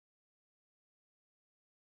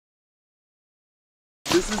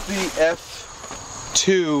This is the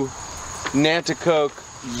F2 Nanticoke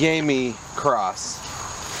Yami cross,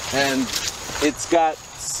 and it's got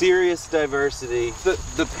serious diversity.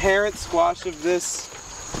 The parent squash of this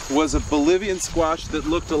was a Bolivian squash that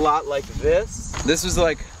looked a lot like this. This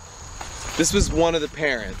was one of the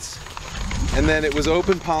parents, and then it was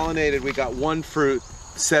open pollinated. We got one fruit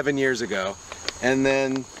 7 years ago, and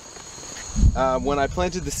then when I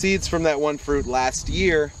planted the seeds from that one fruit last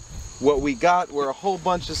year, what we got were a whole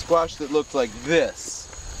bunch of squash that looked like this,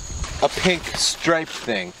 a pink striped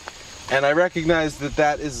thing. And I recognized that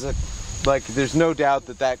that is there's no doubt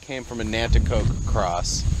that that came from a Nanticoke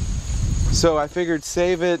cross. So I figured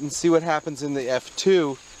save it and see what happens in the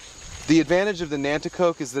F2. The advantage of the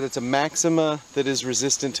Nanticoke is that it's a maxima that is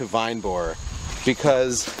resistant to vine borer,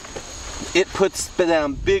 because it puts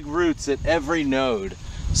down big roots at every node.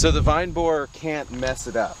 So the vine borer can't mess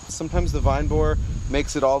it up. Sometimes the vine borer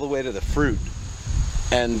makes it all the way to the fruit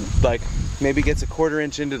and maybe gets a 1/4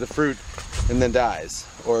 inch into the fruit and then dies,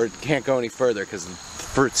 or it can't go any further because the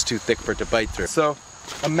fruit's too thick for it to bite through. So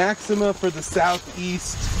a maxima for the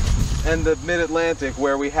southeast and the mid-Atlantic,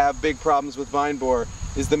 where we have big problems with vine borer,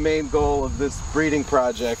 is the main goal of this breeding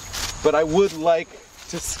project. But I would like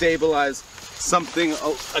to stabilize something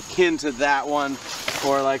akin to that one,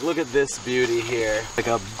 or look at this beauty here, like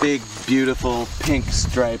a big beautiful pink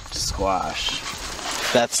striped squash.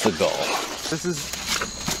 That's the goal. This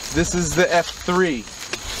is the F3.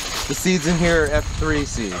 The seeds in here are F3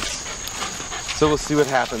 seeds. So we'll see what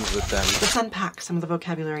happens with them. Let's unpack some of the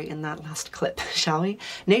vocabulary in that last clip, shall we?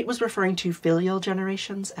 Nate was referring to filial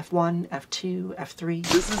generations, F1, F2, F3.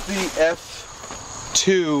 This is the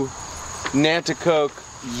F2 Nanticoke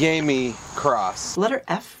Yami cross. The letter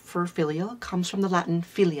F for filial comes from the Latin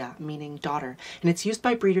filia, meaning daughter, and it's used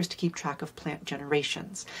by breeders to keep track of plant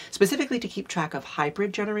generations, specifically to keep track of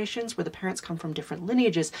hybrid generations where the parents come from different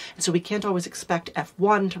lineages, and so we can't always expect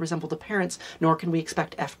F1 to resemble the parents, nor can we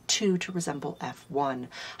expect F2 to resemble F1.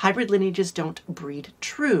 Hybrid lineages don't breed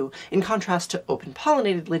true, in contrast to open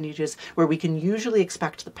pollinated lineages where we can usually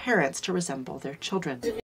expect the parents to resemble their children.